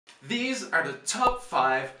These are the top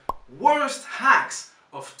 5 worst hacks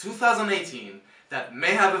of 2018 that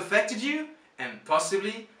may have affected you and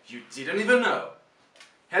possibly you didn't even know.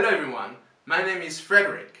 Hello everyone, my name is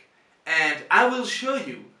Frederic and I will show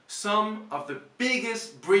you some of the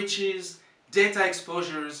biggest breaches, data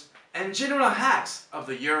exposures and general hacks of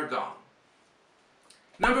the year gone.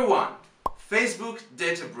 Number 1. Facebook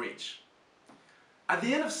data breach. At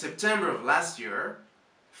the end of September of last year,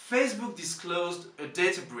 Facebook disclosed a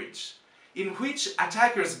data breach in which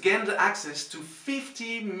attackers gained access to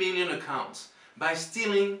 50 million accounts by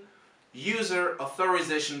stealing user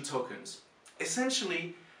authorization tokens,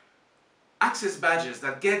 essentially access badges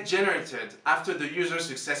that get generated after the user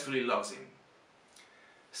successfully logs in.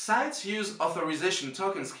 Sites use authorization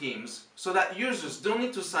token schemes so that users don't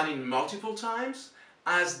need to sign in multiple times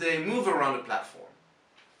as they move around the platform.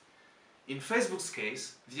 In Facebook's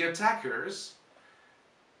case, the attackers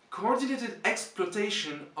coordinated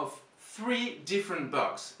exploitation of 3 different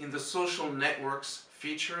bugs in the social networks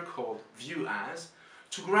feature called View As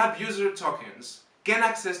to grab user tokens, gain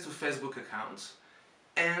access to Facebook accounts,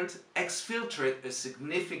 and exfiltrate a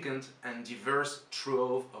significant and diverse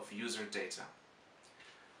trove of user data.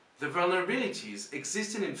 The vulnerabilities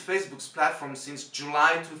existed in Facebook's platform since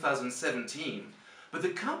July 2017, but the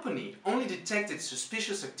company only detected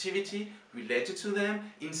suspicious activity related to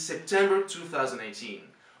them in September 2018,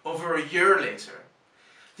 over a year later.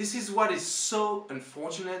 This is what is so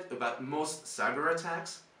unfortunate about most cyber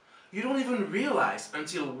attacks. You don't even realize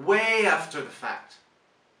until way after the fact.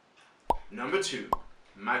 Number 2.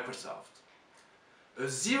 Microsoft. A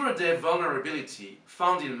zero-day vulnerability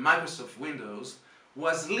found in Microsoft Windows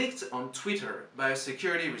was leaked on Twitter by a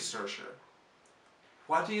security researcher.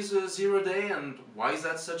 What is a zero-day and why is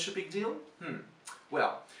that such a big deal?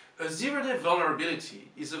 Well, a zero-day vulnerability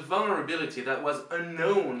is a vulnerability that was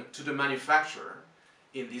unknown to the manufacturer,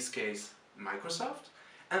 in this case Microsoft,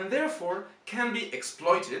 and therefore can be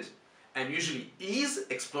exploited, and usually is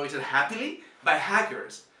exploited happily, by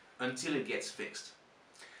hackers until it gets fixed.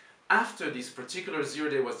 After this particular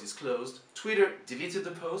zero-day was disclosed, Twitter deleted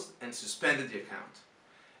the post and suspended the account.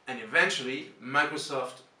 And eventually,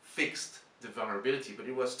 Microsoft fixed the vulnerability, but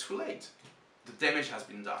it was too late. The damage has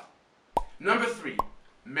been done. Number 3.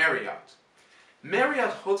 Marriott.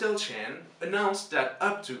 Marriott hotel chain announced that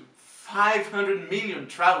up to 500 million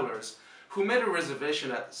travelers who made a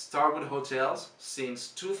reservation at Starwood hotels since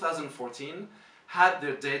 2014 had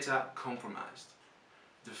their data compromised.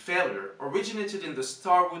 The failure originated in the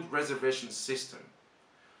Starwood reservation system.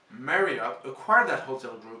 Marriott acquired that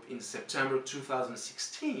hotel group in September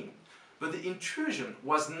 2016, but the intrusion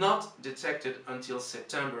was not detected until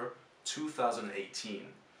September 2018,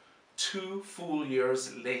 2 full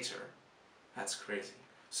years later. That's crazy.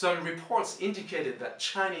 Some reports indicated that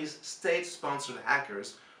Chinese state-sponsored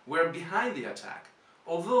hackers were behind the attack,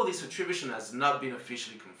 although this attribution has not been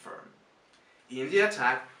officially confirmed. In the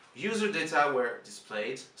attack, user data were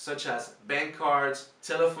displayed, such as bank cards,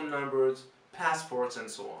 telephone numbers, passports, and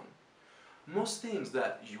so on. Most things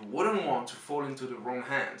that you wouldn't want to fall into the wrong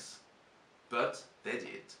hands, but they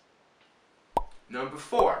did. Number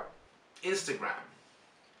 4. Instagram.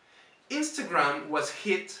 Instagram was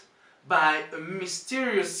hit by a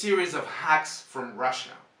mysterious series of hacks from Russia,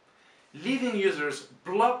 leaving users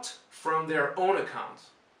blocked from their own accounts.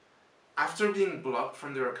 After being blocked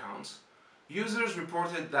from their accounts, users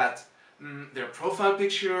reported that their profile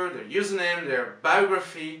picture, their username, their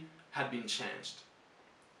biography had been changed.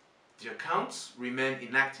 The accounts remain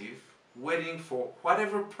inactive, waiting for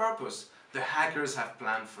whatever purpose the hackers have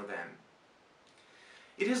planned for them.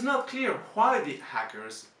 It is not clear why the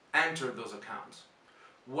hackers entered those accounts.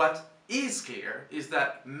 What is clear is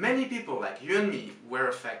that many people like you and me were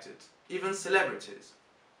affected, even celebrities.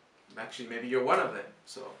 Actually, maybe you're one of them,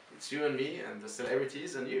 so it's you and me and the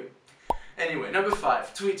celebrities and you. Anyway, number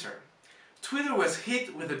 5, Twitter. Twitter was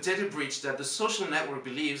hit with a data breach that the social network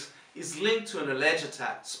believes is linked to an alleged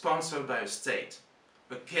attack sponsored by a state.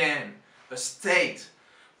 Again, a state.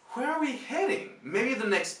 Where are we heading? Maybe the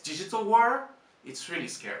next digital war? It's really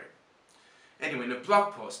scary. Anyway, in a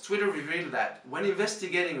blog post, Twitter revealed that when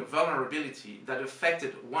investigating a vulnerability that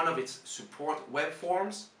affected one of its support web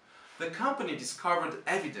forms, the company discovered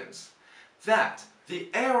evidence that the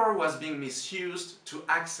error was being misused to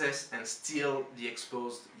access and steal the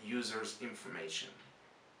exposed user's information.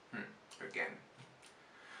 Again.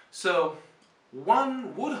 So,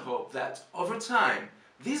 one would hope that over time,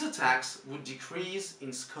 these attacks would decrease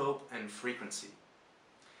in scope and frequency.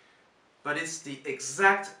 But it's the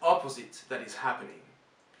exact opposite that is happening.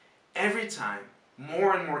 Every time,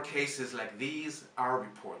 more and more cases like these are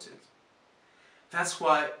reported. That's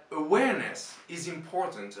why awareness is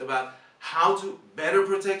important about how to better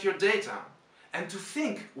protect your data and to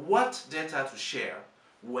think what data to share,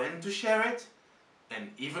 when to share it,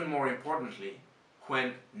 and even more importantly,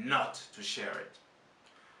 when not to share it.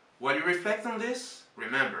 While you reflect on this,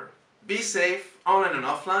 remember, be safe online and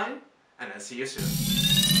offline, and I'll see you soon.